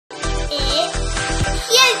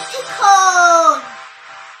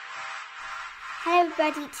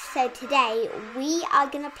everybody, so today we are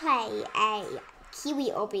going to play a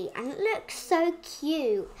Kawaii Obby and it looks so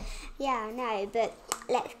cute. Yeah, I know, but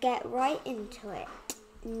let's get right into it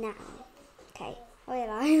now. Okay, wait,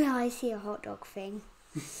 I see a hot dog thing.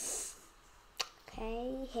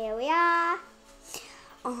 Okay, here we are.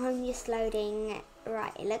 I'm just loading.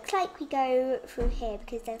 Right, it looks like we go through here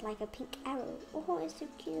because there's like a pink arrow. Oh, it's so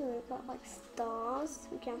cute. We've got like stars.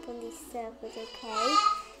 We jump on these circles, okay?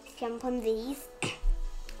 Let's jump on these.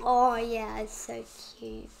 Oh yeah, it's so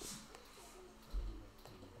cute.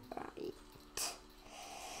 Right.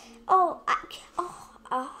 Oh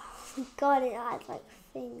my god, it has like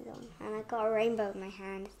things on. And I got a rainbow in my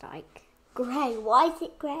hand. It's like grey. Why is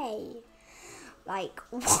it grey? Like,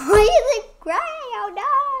 why is it grey? Oh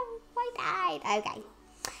no, I died. Okay,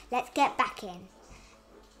 let's get back in.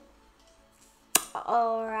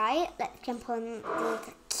 Alright, let's jump on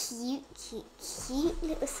these cute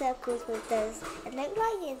little circles with those. It looks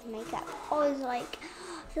like it's makeup. Oh, it's like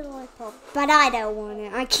a lollipop. But I don't want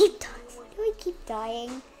it. I keep dying. Why do I keep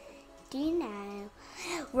dying? Do you know?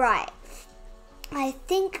 Right, I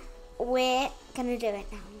think we're gonna do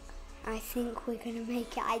it now. I think we're gonna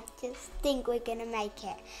make it. I just think we're gonna make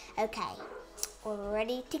it. Okay, we're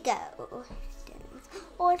ready to go.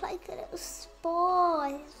 Oh, it's like a little spa.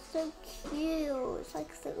 It's so cute. It's like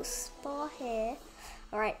a little spa here.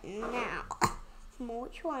 Alright, now,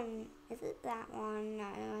 which one? Is it that one? No,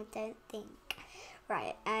 I don't think.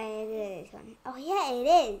 Right, it is this one. Oh yeah, it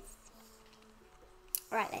is.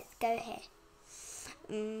 Right, let's go here.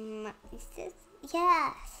 Is this?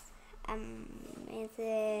 Yes. Is it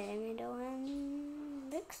the middle one?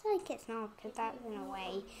 Looks like it's not because that's in a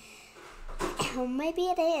way. Or maybe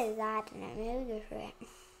it is. I don't know. Maybe we'll go for it.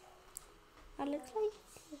 It looks like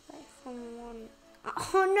it's like someone.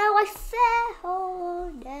 Oh no! I fell.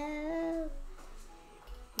 Oh no!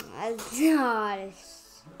 Oh,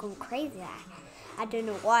 it's gone crazy. I don't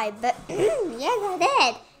know why, but yes, I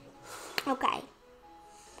did. Okay.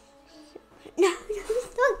 No,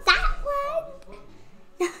 it's not that one.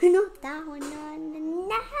 No, not that one.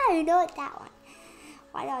 No, not that one.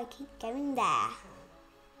 Why do I keep going there?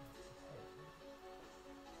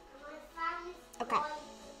 Okay.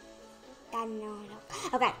 No.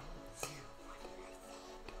 Okay.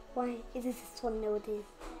 Why is this one? No, it is.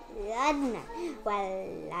 I don't know.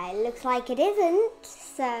 Well, it looks like it isn't.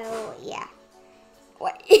 So yeah.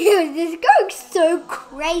 Wait, this is going so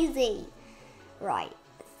crazy. Right.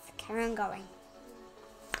 Let's carry on going.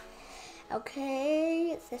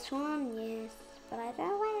 Okay, it's this one, yes, but I don't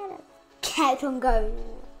know where to keep on going.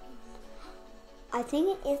 I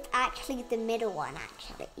think it is actually the middle one,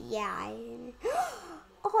 actually. Yeah.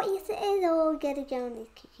 Oh, yes, it is. Oh, gotta go on these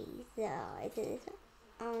cookies. Oh, is it this one?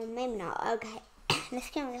 Oh, maybe not. Okay, let's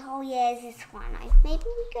go. Oh, yeah, it's this one. Maybe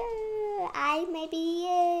we go. I don't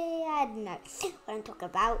know what I'm talking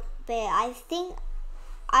about, but I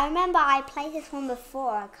remember I played this one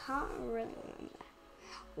before. I can't really remember.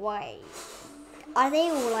 Wait, are they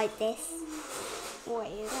all like this?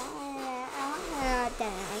 Wait, I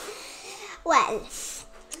don't know. Well,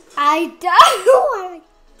 I don't know.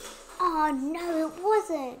 Oh no, it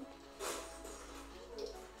wasn't.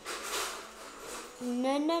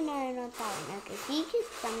 No, not that one. Okay, he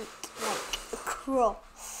just jumped like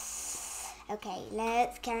across. Okay,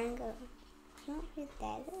 let's carry on going. Not who's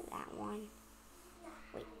there, is it that one?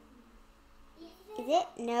 Wait, is it?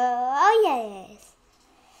 No, oh yeah, it is.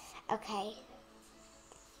 Okay.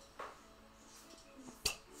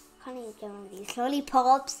 Can't even go on these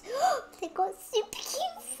lollipops. They got super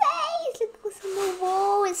cute face. Look what's on the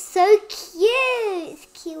wall. It's so cute. It's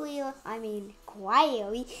Kawaii. I mean,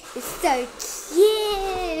 Kawaii. It's so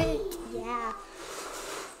cute. Yeah.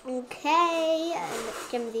 Okay. Let's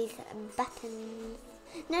jump these buttons.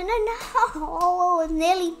 No. Oh, it's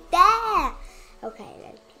nearly there. Okay,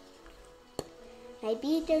 let's.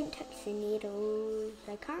 Maybe don't touch the needles.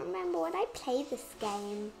 I can't remember when I played this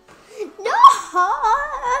game. No!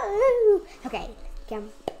 Okay,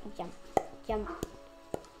 jump.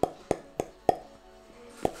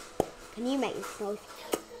 Can you make this noise?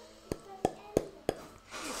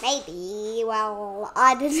 Maybe. Well,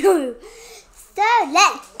 I don't know. So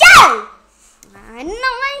let's go! I'm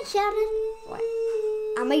not shouting. What?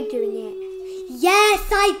 Am I doing it? Yes,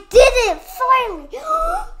 I did it! Finally!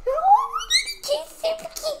 Super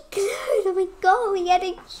cute clothes. Oh my god, we had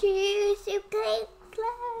to choose super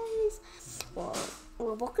clothes. Well,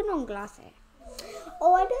 we're walking on glass here.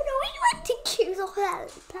 Oh, I don't know which one to choose. Oh,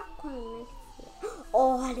 that one.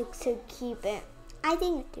 Oh, I look so cute. But I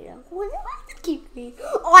think I do. What is that cute?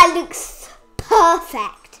 Oh, I look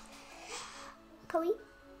perfect. Can we?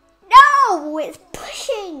 No! Oh, it's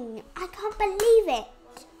pushing. I can't believe it.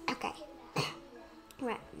 Okay.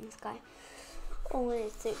 Right, let's go. Oh,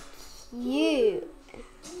 it's so cute.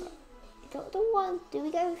 Is that the one? Do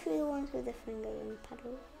we go through the ones with the finger and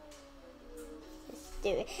paddle? Let's do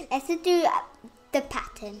it. Let's do the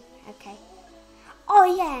pattern. Okay. Oh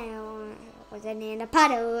yeah. Wasn't in a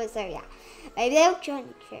paddle, so yeah. Maybe they'll try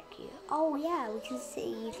to trick you. Oh yeah, we can see.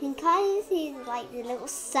 You can kind of see like the little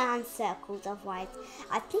sand circles. Otherwise,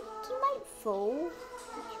 I think you might fall.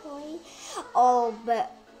 Actually. Oh,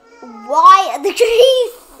 but why are the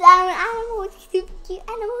trees sound animals? Cute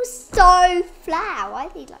animals so flat. Why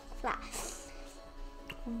are they like flat?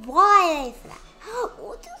 Why are they flat?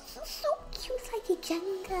 Oh, this is so cute. It's like a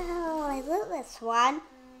jungle. Is it this one?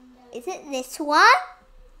 Is it this one?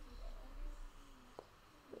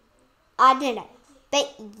 I don't know.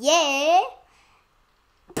 But yeah.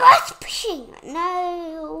 Bus pushing.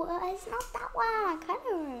 No, it's not that one. I kind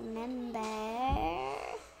of remember.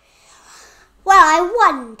 Well, I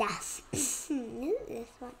wonder. Is it this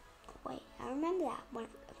one? Wait, I remember that one.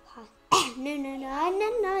 No,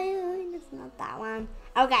 it's not that one.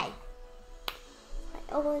 Okay.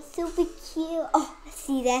 Oh, it's super cute. Oh,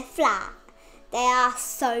 see, they're flat. They are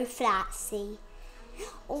so flat, see.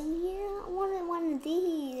 Oh yeah, I wanted one of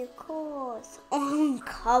these, of course. Oh,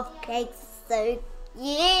 cupcakes, so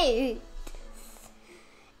cute.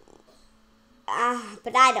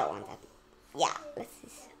 But I don't want them. Yeah, let's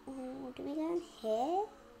just. Oh, do we go in here?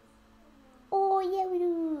 Oh yeah, we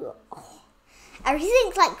do. Oh.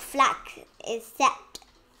 Everything's like flat except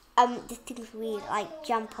the things we like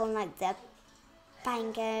jump on, like the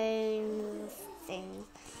bangos things.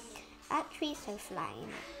 That tree's so flying.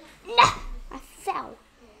 No, I fell.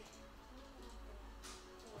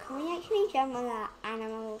 Can we actually jump on that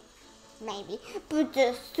animal? Maybe, but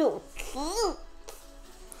they're so cute.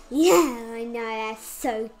 Yeah, I know, that's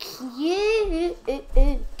so cute.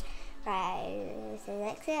 Right, so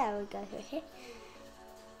next year I will go through here.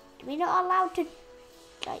 We're not allowed to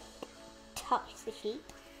like touch the sheep.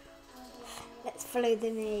 Let's follow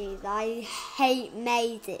the maze. I hate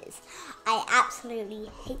mazes. I absolutely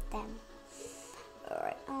hate them.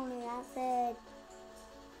 Alright, oh no, that's it.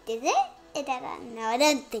 Did it? No, I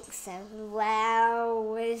don't think so.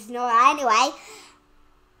 Well, it's not anyway.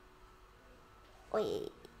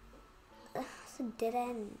 Wait, that's a dead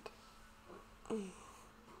end. Okay,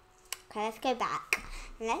 let's go back.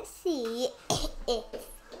 Let's see if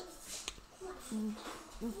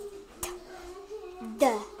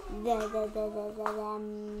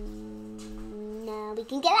no, we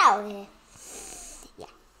can get out of here.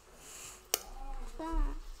 Yeah.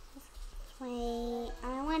 Wait,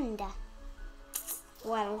 I wonder.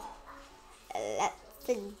 Well, let's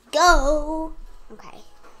go. Okay,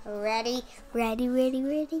 ready.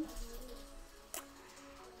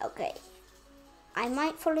 Okay. I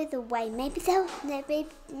might follow the way. Maybe they'll not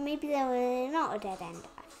a dead end.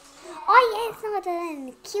 Oh yeah, it's not a dead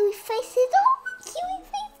end. Kiwi faces. Oh, kiwi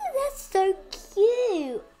faces. That's so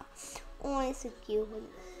cute. Oh, it's so cute.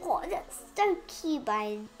 Oh, that's so cute.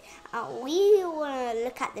 But we want to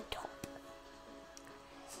look at the top.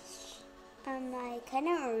 I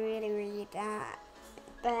cannot really read that.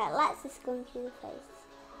 But let's just go into the face.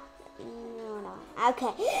 No.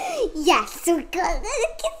 Okay. Yes, we got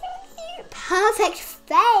the perfect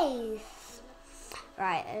face.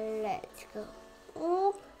 Right, let's go.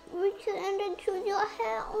 Oh, we should end and choose your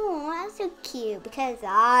hair. Oh, that's so cute. Because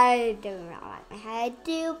I don't really like my hair. I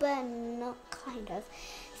do, but not kind of.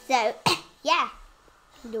 So, yeah.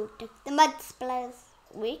 Look at the mud splatters.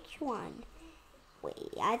 Which one?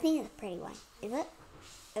 Wait, I think it's a pretty one. Is it?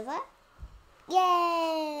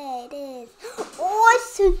 Yay, it is. Oh, it's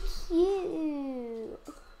so cute.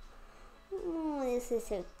 Oh, this is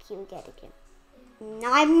so cute. Get it.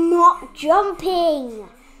 I'm not jumping.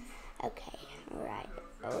 Okay, right.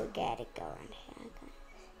 We'll get it going here.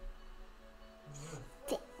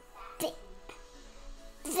 Okay.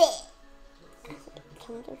 Fit.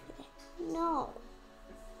 Can we go for this? No.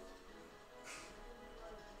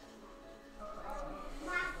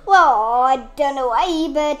 Well, I don't know why,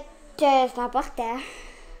 but it's not back there.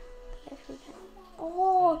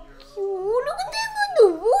 Oh, cute. Look at them on the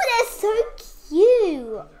wall. They're so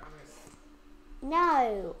cute.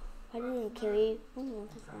 No, I didn't kill you.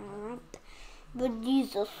 But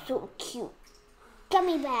these are so cute.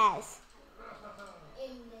 Gummy bears.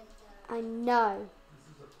 I know.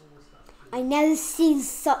 I never seen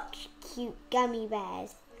such cute gummy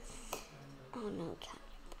bears. Oh no, can't.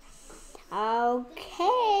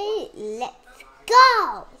 Okay, let's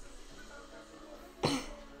go.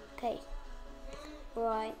 Okay,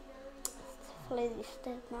 right. Please,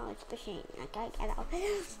 no, it's pushing. I can't get out.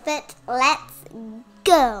 But let's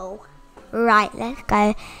go. Right, let's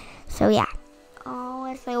go. So yeah. Oh,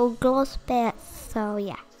 it's a little gloss bit. So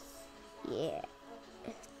yeah. Yeah.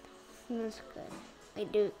 It smells good. I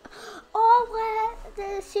do. Oh, where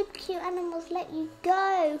the super cute animals let you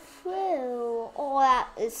go through. Oh, that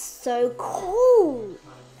is so cool.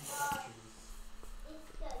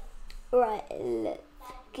 Right, let's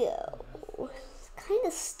go. It's kind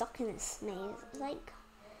of stuck in this maze. Like,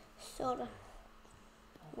 sort of.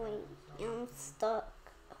 Wait, I'm stuck.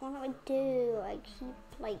 What do I do? I keep,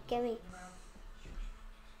 like, going.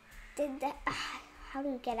 How do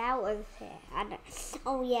we get out of here? I don't.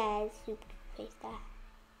 Oh, yeah, super face there.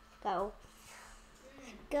 Go.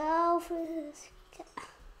 Go for this.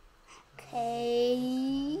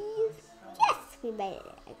 Okay. Yes, we made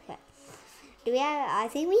it. Okay. Do we have? I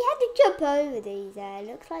think we had to jump over these.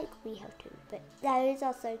 Looks like we have to, but those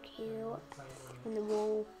are so cute. On the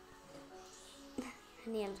wall.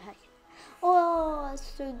 And the other side. Oh,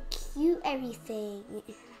 so cute! Everything.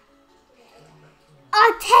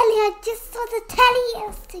 Oh, telly! I just saw the telly. It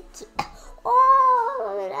was so cute.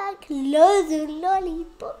 Oh, like loads of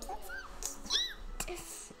lollipops.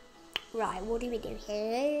 Right, what do we do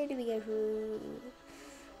here? Do we go through?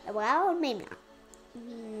 Well, maybe not.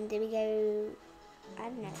 Do we go? I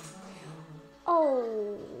don't know.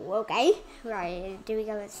 Oh, okay. Right, do we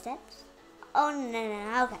go with steps? Oh,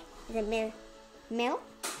 no. Okay. Is it mill? Mill?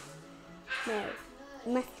 No.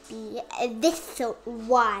 Must be this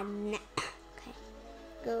one. Okay.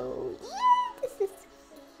 Go. Yeah, this is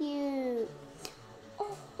cute.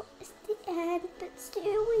 Oh, it's the end, but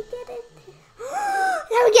still we get it.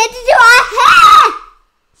 Now we get to do our hair!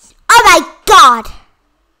 Oh my god!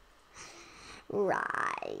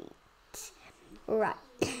 Right.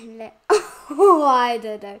 Oh, I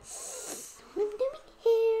don't know. What am I doing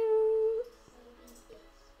here?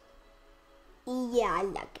 Yeah, I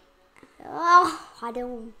like it. Oh, I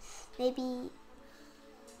don't. Maybe.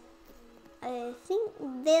 I think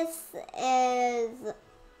this is.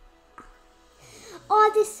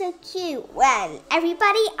 Oh, this is so cute. Well,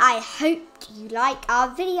 everybody, I hope you like our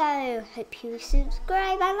video. Hope you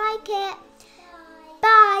subscribe and like it.